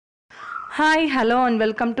Hi, hello and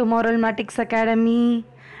welcome to Marvelmatix Academy.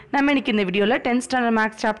 நம்ம இன்னைக்கு இந்த வீடியோல 10th standard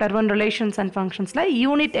maths chapter 1 relations and functionsல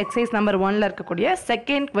unit exercise number 1ல இருக்கக்கூடிய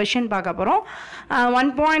second question பார்க்க போறோம்.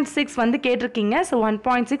 1.6 வந்து கேட்டிருக்கீங்க. So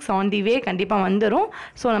 1.6 on the way கண்டிப்பா வந்துரும்.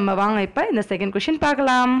 So நம்ம வாங்க இப்ப இந்த second question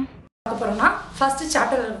பார்க்கலாம். பார்க்க போறோம்னா first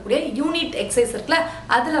chapterல இருக்கக்கூடிய unit exercise இருக்குல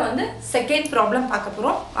அதுல வந்து second problem பார்க்க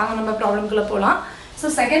போறோம். வாங்க நம்ம problemக்குள்ள போலாம். So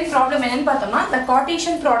second problem என்னன்னு பார்த்தோம்னா the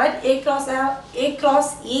Cartesian product A cross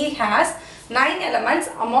A has 9 elements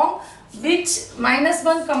among which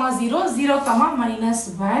 -1, 0, 0,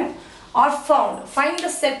 -1 are found. Find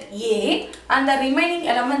the set A and the remaining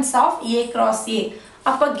elements of A cross A.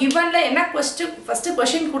 அப்ப givenல என்ன first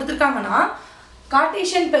question கொடுத்திருக்காங்கன்னா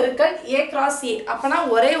Cartesian பெருக்கல் A cross A அப்பனா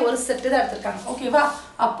ஒரே ஒரு set தான் எடுத்துருக்காங்க. ஓகேவா?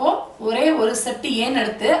 அப்போ ஒரே ஒரு செட் A ன்னு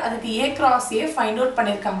எடுத்து அதுக்கு A cross A find out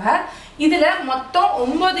பண்ணிருக்காங்க. இதுல மொத்தம்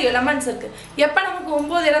 9 எலிமெண்ட்ஸ் இருக்கு. எப்ப நமக்கு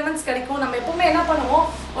 9 எலிமெண்ட்ஸ் கிடைக்கும்? நம்ம எப்பவுமே என்ன பண்ணுவோம்?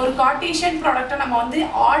 ஒரு Cartesian ப்ராடக்ட்ட நம்ம வந்து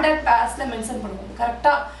ஆர்டர்ட் பேர்ஸ்ல மென்ஷன் பண்ணுவோம்.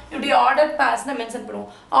 கரெக்ட்டா? இப்படி ஆர்டர்ட் பேர்ஸ்ல மென்ஷன்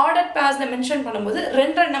பண்ணுவோம். ஆர்டர்ட் பேர்ஸ்ல மென்ஷன் பண்ணும்போது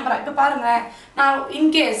ரெண்டு நம்பர் இப்ப பாருங்க. நான்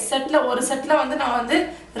இன் கேஸ் செட்ல ஒரு செட்ல வந்து நான் வந்து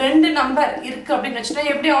ரெண்டு நம்பர் இருக்கு அப்படி வெச்சிட்டா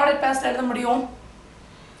எப்படி ஆர்டர்ட் பேர்ஸ்ல எழுத முடியும்?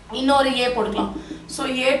 இன்னொரு A போடுக்கலாம். சோ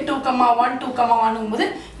A2, 1, 2, 1 ங்கும்போது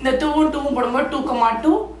இந்த 2 2 போடும்போது 2,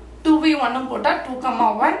 2 2v1 போட்டா 2,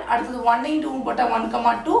 1 அடுத்து 1 2 போட்டா 1,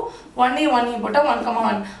 2 1 1 போட்டா 1,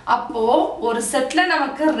 1 அப்போ ஒரு செட்ல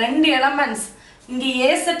நமக்கு ரெண்டு எலிமெண்ட்ஸ் இங்க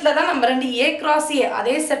A செட்ல தான் நம்ம ரெண்டு A cross A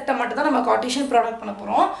அதே செட்டை மட்டும் தான் நம்ம Cartesian ப்ராடக்ட் பண்ண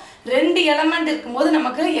போறோம். ரெண்டு எலிமெண்ட் இருக்கும்போது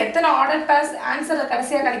நமக்கு எத்தனை ஆர்டர் பேர்ஸ் ஆன்சர்ல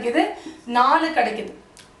கடைசியா கிடைக்குது? 4 கிடைக்குது.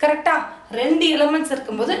 கரெக்ட்டா? ரெண்டு எலிமெண்ட்ஸ்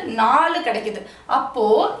இருக்கும்போது 4 கிடைக்குது. அப்போ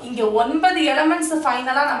இங்க 9 எலிமெண்ட்ஸ்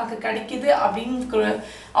ஃபைனலா நமக்கு கிடைக்குது அப்படிங்க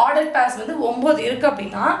ஆர்டர் பேர்ஸ் வந்து 9 இருக்கு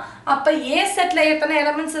அப்படினா அப்ப A செட்ல எத்தனை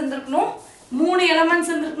எலிமெண்ட்ஸ் இருந்திருக்கணும்? 3 எலிமெண்ட்ஸ்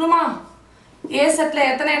இருந்திருக்குமா? A செட்ல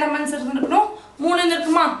எத்தனை எலிமெண்ட்ஸ் இருந்திருக்கணும்? 3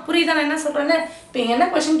 இருந்திருக்குமா? புரியுதா நான் என்ன சொல்றேன்னு? இப்போ என்ன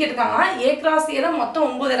क्वेश्चन கேட்டிருக்காங்க A cross A ல மொத்தம்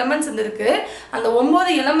 9 எலிமெண்ட்ஸ் இருந்திருக்கு. அந்த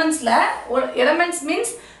 9 எலிமெண்ட்ஸ்ல எலிமெண்ட்ஸ்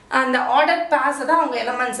மீன்ஸ் அந்த ஆர்டர் பேர்ஸ் தான் அவங்க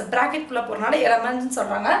எலிமெண்ட்ஸ் பிராக்கெட் குள்ள போறனால எலிமெண்ட்ஸ்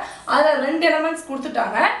சொல்றாங்க. அதுல ரெண்டு எலிமெண்ட்ஸ்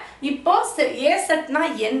கொடுத்துட்டாங்க. இப்போ A செட்னா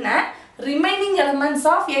என்ன? Remaining elements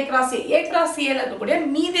of A cross A. A cross A ல இருக்கக்கூடிய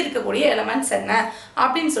மீதி இருக்கக்கூடிய எலிமெண்ட்ஸ் என்ன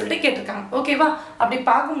அப்படினு சொல்லிட்டு கேட்டிருக்காங்க. ஓகேவா? அப்படி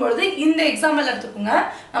பாக்கும்போது இந்த எக்ஸாம்பிள் எடுத்துக்கோங்க.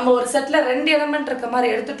 நம்ம ஒரு செட்ல ரெண்டு எலிமெண்ட் இருக்க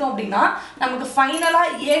மாதிரி எடுத்துட்டோம் அப்படினா நமக்கு ஃபைனலா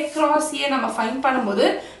A cross A நம்ம ஃபைண்ட் பண்ணும்போது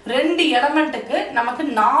ரெண்டு எலிமெண்ட்க்கு நமக்கு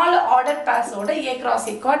 4 ஆர்டர் பேர்ஸ் ஓட A cross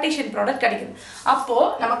A Cartesian product கிடைக்குது. அப்போ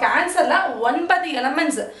நமக்கு ஆன்சர்ல 9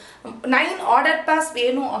 எலிமெண்ட்ஸ் 9 ஆர்டர் பேர்ஸ்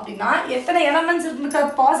வேணும் அப்படினா எத்தனை எலிமெண்ட்ஸ்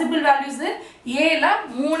இருக்கு பாசிபிள் வேல்யூஸ் A ல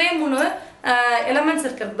 3 எலிமெண்ட்ஸ்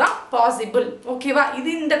இருக்குது தான் பாசிபிள். ஓகேவா? இது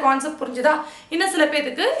இந்த கான்செப்ட் புரிஞ்சுதா? இன்னும் சில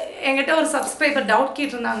பேருக்கு என்கிட்ட ஒரு சப்ஸ்கிரைபர் டவுட்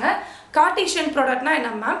கேட்டிருந்தாங்க. Cartesian ப்ராடக்ட்னா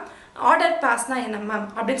என்ன மேம்? ஆர்டர் பேர்ஸ்னா என்ன மேம்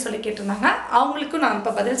அப்படின்னு சொல்லி கேட்டிருந்தாங்க. அவங்களுக்கு நான்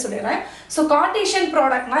இப்போ பதில் சொல்லிடுறேன். ஸோ Cartesian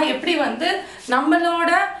ப்ராடக்ட்னா எப்படி வந்து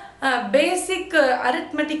நம்மளோட பேசிக்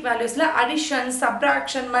arithmetic வேல்யூஸ்ல addition,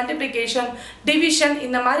 subtraction, multiplication, division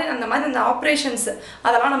இந்த மாதிரி அந்த ஆப்ரேஷன்ஸ்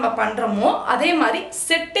அதெல்லாம் நம்ம பண்றோமோ அதே மாதிரி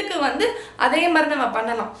செட்டுக்கு வந்து அதே மாதிரி நம்ம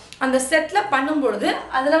பண்ணலாம். அந்த செட்ல பண்ணும்பொழுது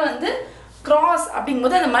அதுல வந்து கிராஸ்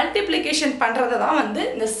அப்படிங்கும்போது அந்த மல்டிப்ளிகேஷன் பண்றதை தான் வந்து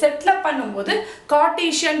இந்த செட்ல பண்ணும்போது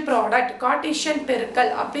Cartesian ப்ராடக்ட் Cartesian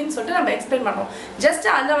பெருக்கல் அப்படின்னு சொல்லிட்டு நம்ம எக்ஸ்பிளைன் பண்றோம். ஜஸ்ட்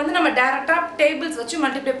அதுல வந்து நம்ம டைரக்டா டேபிள்ஸ் வச்சு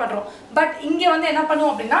மல்டிப்ளை பண்றோம். பட் இங்க வந்து என்ன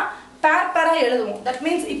பண்ணுவோம் அப்படின்னா பேரா எழுதுவோம். தட்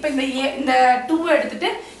மீன்ஸ் இப்போ இந்த 2 எடுத்துட்டு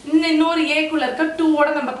இன்னொரு A குள்ள இருக்க 2 ஓட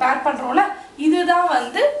நம்ம பேர் பண்றோம்ல இதுதான்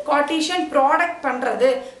வந்து Cartesian ப்ராடக்ட்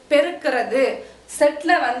பண்றது பெருக்கிறது.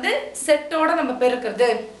 செட்ல வந்து செட்டோட நம்ம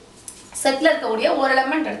பெருக்கிறது. செட்ல இருக்கக்கூடிய ஒரு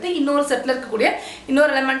எலிமெண்ட் எடுத்து இன்னொரு செட்ல இருக்கக்கூடிய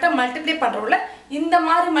இன்னொரு எலிமெண்ட்டை மல்டிப்ளை பண்றோம்ல இந்த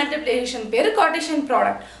மாதிரி மல்டிப்ளிகேஷன் பேரு Cartesian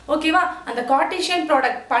ப்ராடக்ட். ஓகேவா? அந்த Cartesian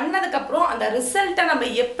ப்ராடக்ட் பண்ணதுக்கு அப்புறம் அந்த ரிசல்ட்டை நம்ம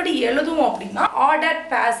எப்படி எழுதுவோம் அப்படின்னா ஆர்டர்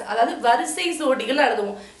பேர்ஸ் அதாவது வரிசை ஜோடிகள்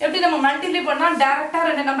எழுதுவோம். எப்படி நம்ம மல்டிப்ளை பண்ணா டைரக்டா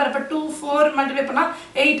ரெண்டு நம்பர் இப்ப 2 4 மல்டிப்ளை பண்ணா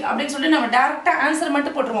 8 அப்படின்னு சொல்லி நம்ம டைரக்டா ஆன்சர்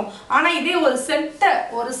மட்டும் போட்டுருவோம். ஆனா இதே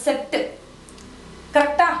ஒரு செட்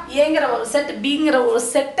கரெக்ட்டா ஏங்கற ஒரு செட் பிங்கற ஒரு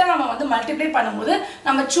செட்டை நம்ம வந்து மல்டிப்ளை பண்ணும்போது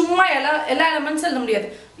நம்ம சும்மா எல்லா எலிமெண்ட்ஸ் எழுத முடியாது.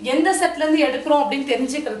 எந்த செட்ல இருந்து எடுக்கறோம் அப்படினு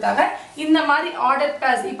தெரிஞ்சிக்கிறதுக்காக இந்த மாதிரி ஆர்டர்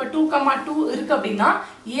பேர்ஸ் இப்ப 2, 2 இருக்கு அப்படினா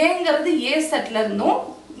ஏங்கறது A செட்ல இருந்தும்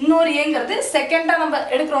இன்னொரு ஏங்கறது செகண்டா நம்ம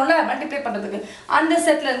எடுக்கறோம்ல மல்டிப்ளை பண்றதுக்கு அந்த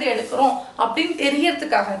செட்ல இருந்து எடுக்கறோம் அப்படினு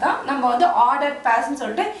தெரியறதுக்காக தான் நம்ம வந்து ஆர்டர் பேர்ஸ்னு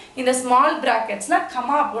சொல்லிட்டு இந்த ஸ்மால் பிராக்கெட்ஸ்ல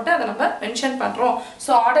கமா போட்டு அத நம்ம மென்ஷன் பண்றோம்.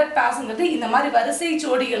 சோ ஆர்டர் பேர்ஸ்ங்கிறது இந்த மாதிரி வரிசை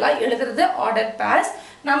ஜோடிகளா எழுதுறது ஆர்டர் பேர்ஸ்.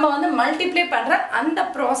 நம்ம வந்து மல்டிப்ளை பண்ற அந்த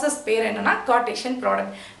process பேர் என்னன்னா Cartesian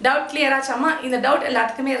ப்ராடக்ட். Doubt clear ஆச்சாமா? இந்த டவுட்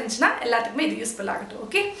எல்லாத்துக்குமே இருந்துச்சுனா எல்லாத்துக்குமே இது யூஸ்ஃபுல் ஆகட்டும்.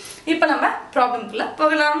 ஓகே? இப்போ நம்ம ப்ராப்ளம்க்குள்ள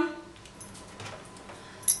போகலாம்.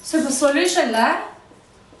 சோ இந்த சொல்யூஷன்ல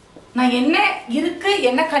நான் என்ன இருக்கு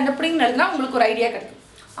என்ன கண்டுபிடிங்கன்னு எழுதுனா உங்களுக்கு ஒரு ஐடியா கிடைக்கும்.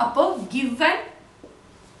 அப்போ given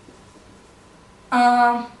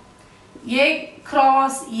A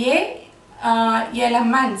cross A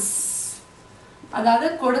elements, அதாவது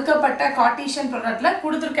கொடுக்கப்பட்ட கார்ட்டீசியன் ப்ராடக்ட்ல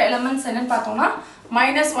கொடுத்திருக்க எலிமெண்ட்ஸ் என்னன்னு பார்த்தோம்னா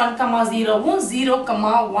 -1, 0 0,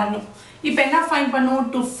 1. இப்போ என்ன ஃபைண்ட் பண்ணுவோம்?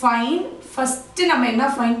 டு ஃபைண்ட் ஃபர்ஸ்ட் நம்ம என்ன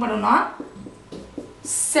ஃபைண்ட் பண்ணணும்னா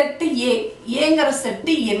செட் A, ஏங்கற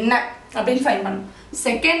செட் என்ன அப்படினு ஃபைண்ட் பண்ணணும்.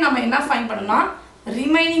 செகண்ட் நம்ம என்ன ஃபைண்ட் பண்ணனும்னா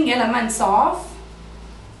remaining elements of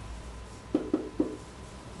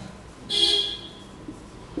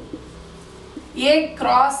A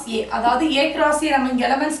cross A, அதாவது A cross A நம்ம இங்க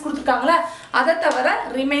எலிமெண்ட்ஸ் கொடுத்திருக்காங்கல, அத தவிர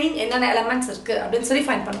ரிமைனிங் என்னென்ன எலிமெண்ட்ஸ் இருக்கு அப்படினு சொல்லி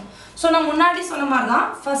ஃபைண்ட் பண்ணனும். சோ நான் முன்னாடி சொன்ன மாதிரி தான்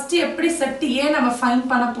ஃபர்ஸ்ட் எப்படி செட் A நம்ம ஃபைண்ட்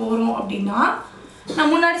பண்ண போறோம் அப்படினா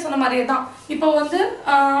நான் முன்னாடி சொன்ன மாதிரியே தான். இப்போ வந்து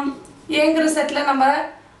Aங்கற செட்ல நம்ம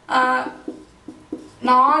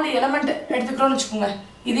 4 எலிமெண்ட் எடுத்துக்கிறோம்னு வெச்சுக்கோங்க.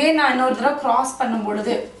 இதே நான் இன்னொரு தடவை கிராஸ் பண்ணும்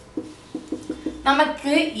பொழுது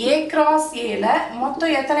நமக்கு A cross A ல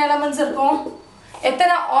மொத்தம் எத்தனை எலிமெண்ட்ஸ் இருக்கும்?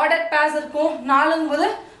 எத்தனை ஆர்டர் பேர்ஸ் இருக்கும்? 4ங்கும்போது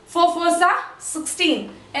 4 4s are 16.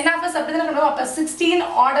 NFS அப்படிதான் கண்டுவோம். அப்ப 16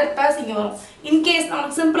 ஆர்டர் பேர்ஸ் இங்க வரும். இன் கேஸ்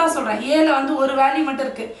நான் சிம்பிளா சொல்றேன். A ல வந்து ஒரு வேல்யூ மட்டும்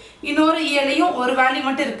இருக்கு. இன்னொரு A லயும் ஒரு வேல்யூ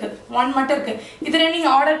மட்டும் இருக்கு. 1 மட்டும் இருக்கு. இதுல நீங்க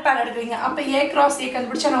ஆர்டர் பேர் எடுக்கறீங்க. அப்ப A cross A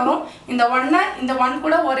கண்டுபிடிச்சா என்ன வரும்? இந்த 1 இந்த 1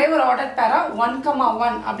 கூட ஒரே ஒரு ஆர்டர் பேரா 1,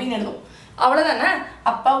 1 அப்படினு எழுதுவோம். அவ்வளவுதானே?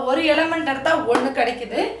 அப்ப ஒரு எலிமெண்ட் எடுத்தா 1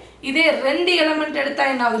 கிடைக்குது. இதே ரெண்டு எலிமெண்ட் எடுத்தா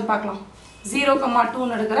என்ன ஆகுதுன்னு பார்க்கலாம். 0, 2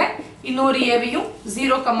 ன்னு எடுக்கிறேன். இன்னொரு ஏவையும்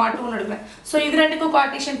 0, 2 ன்னு எடுக்கிறேன். சோ இது ரெண்டுக்கும்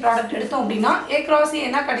கார்ட்டீசியன் ப்ராடக்ட் எடுத்தோம் அப்படினா A cross A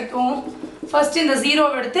என்ன கிடைக்கும்? ஃபர்ஸ்ட் இந்த 0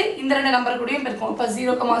 எடுத்து இந்த ரெண்டு நம்பர் கூடயும் பெருக்குவோம். அப்ப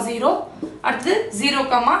 0, 0 அடுத்து 0,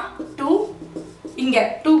 2 இங்க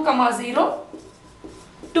 2, 0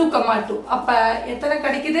 2, 2. அப்ப எத்தனை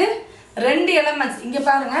கிடைக்குது? ரெண்டு எலிமெண்ட்ஸ் இங்க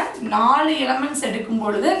பாருங்க. 4 எலிமெண்ட்ஸ் எடுக்கும்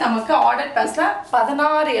பொழுது நமக்கு ஆர்டர் பேர்ஸ்ல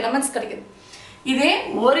 16 எலிமெண்ட்ஸ் கிடைக்குது. இதே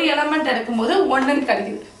ஒரு எலிமெண்ட் எடுக்கும்போது 1 ன்னு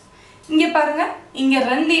கிடைக்குது. இங்க பாருங்க, இங்க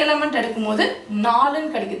ரெண்டு எலிமெண்ட் எடுக்கும்போது 4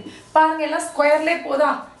 ன்னு கிடைக்குது. பாருங்க எல்லாம் ஸ்கொயர்லயே போதா?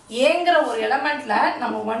 ஏங்கற ஒரு எலிமெண்ட்ல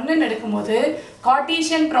நம்ம 1 ன்னு எடுக்கும்போது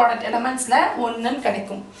கார்ட்டீசியன் ப்ராடக்ட் எலிமெண்ட்ஸ்ல 1 ன்னு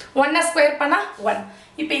கிடைக்கும். 1 ஸ்கொயர் பண்ணா 1.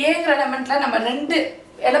 இப்போ ஏங்கற எலிமெண்ட்ல நம்ம ரெண்டு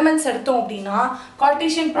எலிமெண்ட்ஸ் எடுத்தோம் அப்படினா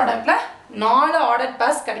கார்ட்டீசியன் ப்ராடக்ட்ல 4 ஆர்டர்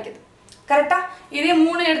பேர்ஸ் கிடைக்குது. கரெக்ட்டா? இதே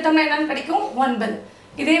 3 எடுத்தோம்னா என்னன்னு கிடைக்கும்? 9.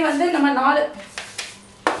 இதே வந்து நம்ம 4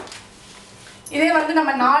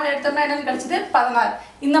 எடுத்தோம்னா என்னன்னு கிடைச்சது? 16.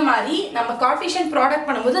 இந்த மாதிரி நம்ம கார்ட்டீசியன் ப்ராடக்ட்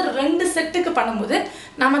பண்ணும்போது ரெண்டு செட்டுக்கு பண்ணும்போது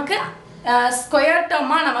நமக்கு ஸ்கொயர்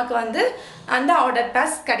டர்மா நமக்கு வந்து அந்த ஆர்டர்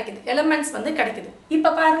பேர்ஸ் கிடைக்குது. எலிமெண்ட்ஸ் வந்து கிடைக்குது. இப்போ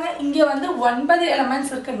பாருங்க இங்க வந்து 9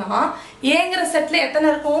 எலிமெண்ட்ஸ் இருக்குன்னா ஏங்கற செட்ல எத்தனை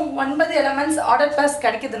இருக்கும்? 9 எலிமெண்ட்ஸ் ஆர்டர் பேர்ஸ்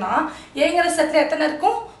கிடைக்குதுன்னா ஏங்கற செட்ல எத்தனை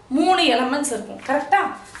இருக்கும்? 3 எலிமெண்ட்ஸ் இருக்கும். கரெக்ட்டா?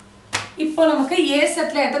 இப்போ நமக்கு A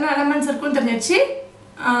செட்ல எத்தனை எலிமெண்ட்ஸ் இருக்குன்னு தெரிஞ்சிருச்சு.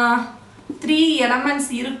 3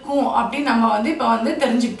 எலிமெண்ட்ஸ் இருக்கும் அப்படி நம்ம வந்து இப்போ வந்து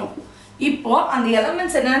தெரிஞ்சுக்கிட்டோம். இப்போ அந்த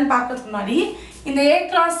எலிமெண்ட்ஸ் என்னன்னு பார்க்கிறதுக்கு முன்னாடி இந்த A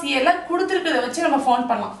cross A ல கொடுத்திருக்கிறத வச்சு நம்ம ஃபவுண்ட்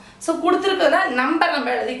பண்ணலாம். சோ கொடுத்திருக்கிறத நம்பர்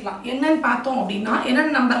நம்ம எழுதிக்கலாம். என்னன்னு பார்த்தோம் அப்படினா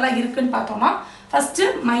என்னென்ன நம்பர்லாம் இருக்குன்னு பார்த்தோம்னா ஃபர்ஸ்ட்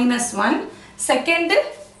 -1, செகண்ட்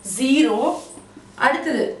 0,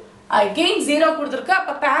 அடுத்து again 0 கொடுத்திருக்கு.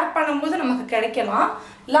 அப்ப பேர் பண்ணும்போது நமக்கு கிடைக்கலாம்.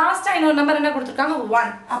 லாஸ்டா இன்னொரு நம்பர் என்ன கொடுத்திருக்காங்க?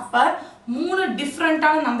 1. அப்ப மூணு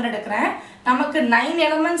டிஃபரண்டான நம்பர் எடுக்கிறேன். நமக்கு 9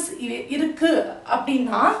 எலிமெண்ட்ஸ் இருக்கு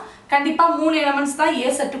அப்படினா கண்டிப்பா 3 எலிமெண்ட்ஸ் தான் A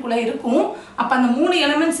செட்டுக்குள்ள இருக்கும். அப்ப அந்த 3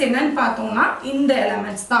 எலிமெண்ட்ஸ் என்னன்னு பார்த்தோம்னா இந்த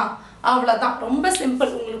எலிமெண்ட்ஸ் தான். அவ்வளவுதான். ரொம்ப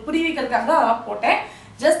சிம்பிள். உங்களுக்கு புரிவிக்கிறதுக்காக தான் போட்டேன்.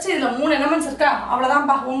 ஜஸ்ட் இதுல 3 எலிமெண்ட்ஸ் இருக்கா?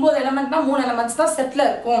 அவ்வளவுதான்ப்பா. 9 எலிமெண்ட்னா 3 எலிமெண்ட்ஸ் தான் செட்ல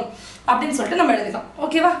இருக்கும் அப்படினு சொல்லிட்டு நம்ம எழுதிக்கலாம்.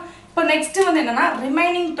 ஓகேவா? இப்போ நெக்ஸ்ட் வந்து என்னன்னா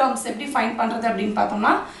ரிமைனிங் டேர்ம்ஸ் எப்படி ஃபைண்ட் பண்றது அப்படினு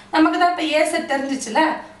பார்த்தோம்னா நமக்கு தான் இப்ப A செட் தெரிஞ்சிச்சுல.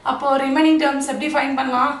 அப்போ ரிமைனிங் டேர்ம்ஸ் எப்படி ஃபைண்ட்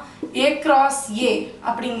பண்ணலாம்? A cross A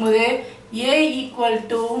அப்படிங்கும்போது A equal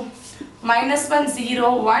to -1 0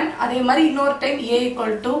 1. அதே மாதிரி இன்னொரு டைம் A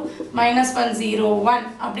equal to -1 0 1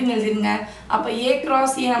 அப்படின்னு எழுதிருங்க. அப்ப A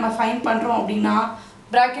cross A நம்ம ஃபைண்ட் பண்றோம் அப்படின்னா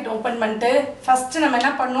bracket ஓபன் பண்ணிட்டு ஃபர்ஸ்ட் நம்ம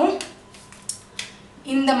என்ன பண்ணுவோம்?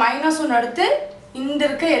 இந்த -1 எடுத்து இந்த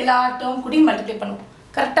இருக்க எல்லா டேர்ம் கூடி மல்டிப்ளை பண்ணுவோம்.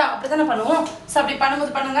 கரெக்ட்டா? அப்படிதானே பண்ணுவோம். சோ அப்படி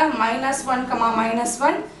பண்ணும்போது பண்ணுங்க -1,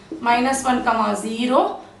 -1, -1, 0,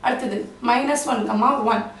 அடுத்து -1,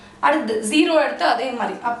 1, அடுத்து 0 எடுத்து அதே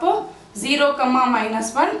மாதிரி. அப்போ 0,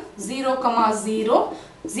 -1, 0, 0,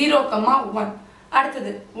 0, 1.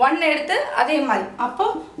 அடுத்து 1 எடுத்து அதே மாதிரி. அப்போ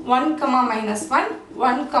 1, -1,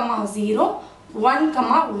 1, 0, 1,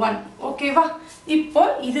 1. ஓகேவா? இப்போ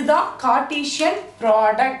இதுதான் கார்ட்டீசியன்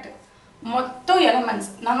ப்ராடக்ட். மொத்த எலிமெண்ட்ஸ்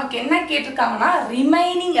நமக்கு என்ன கேட்டிருக்காங்கன்னா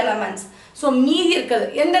ரிமைனிங் எலிமெண்ட்ஸ். சோ மீதி இருக்குது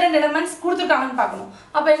எந்த ரெண்டு எலிமெண்ட்ஸ் கொடுத்திருக்காங்கன்னு பார்க்கணும்.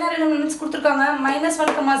 அப்ப என்ன ரெண்டு எலிமெண்ட்ஸ் கொடுத்திருக்காங்க?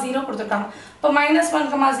 -1, 0 கொடுத்திருக்காங்க. அப்ப -1,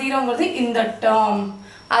 0ங்கிறது இந்த டேர்ம்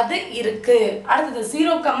அது இருக்கு. அடுத்து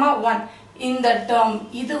 0, 1 இந்த டேர்ம்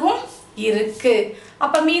இதுவும் இருக்கு.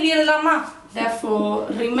 அப்ப மீதி எழுதலாமா? Therefore,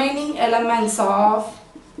 remaining elements of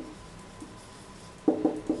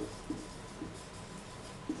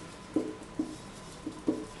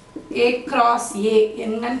A cross A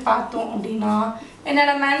என்னன்னு பார்த்தோம் அப்படின்னா என்ன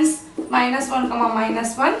elements -1,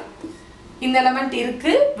 -1 இந்த element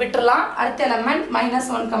இருக்கு விட்டுறலாம் அடுத்த element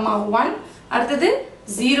 -1, 1 அடுத்தது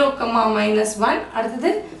 0, -1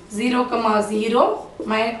 அடுத்தது 0, 0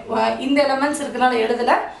 இந்த elements இருக்கனால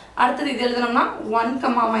எழுதல அடுத்தது இது எழுதணும்னா 1,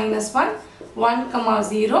 -1 1,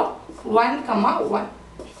 0 1, 1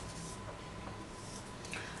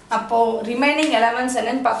 அப்போ ரிமைனிங் எலிமெண்ட்ஸ்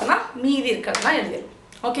என்னன்னு பார்த்தோம்னா மீதி இருக்கிறதெல்லாம் எழுதிடும்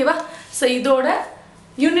ஓகேவா ஸோ இதோட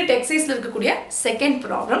யூனிட் எக்ஸசைஸில் இருக்கக்கூடிய செகண்ட்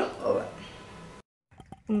ப்ராப்ளம் ஓவர்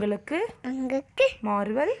உங்களுக்கு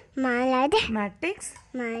மார்வல்மேட்டிக்ஸ்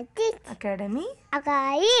அகாடமி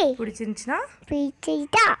பிடிச்சிருந்துச்சுன்னா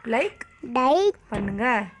லைக் பண்ணுங்க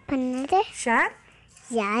ஷேர்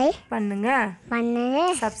பண்ணுங்க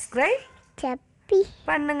சப்ஸ்கிரைப்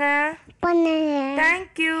பண்ணுங்க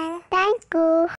தேங்க்யூ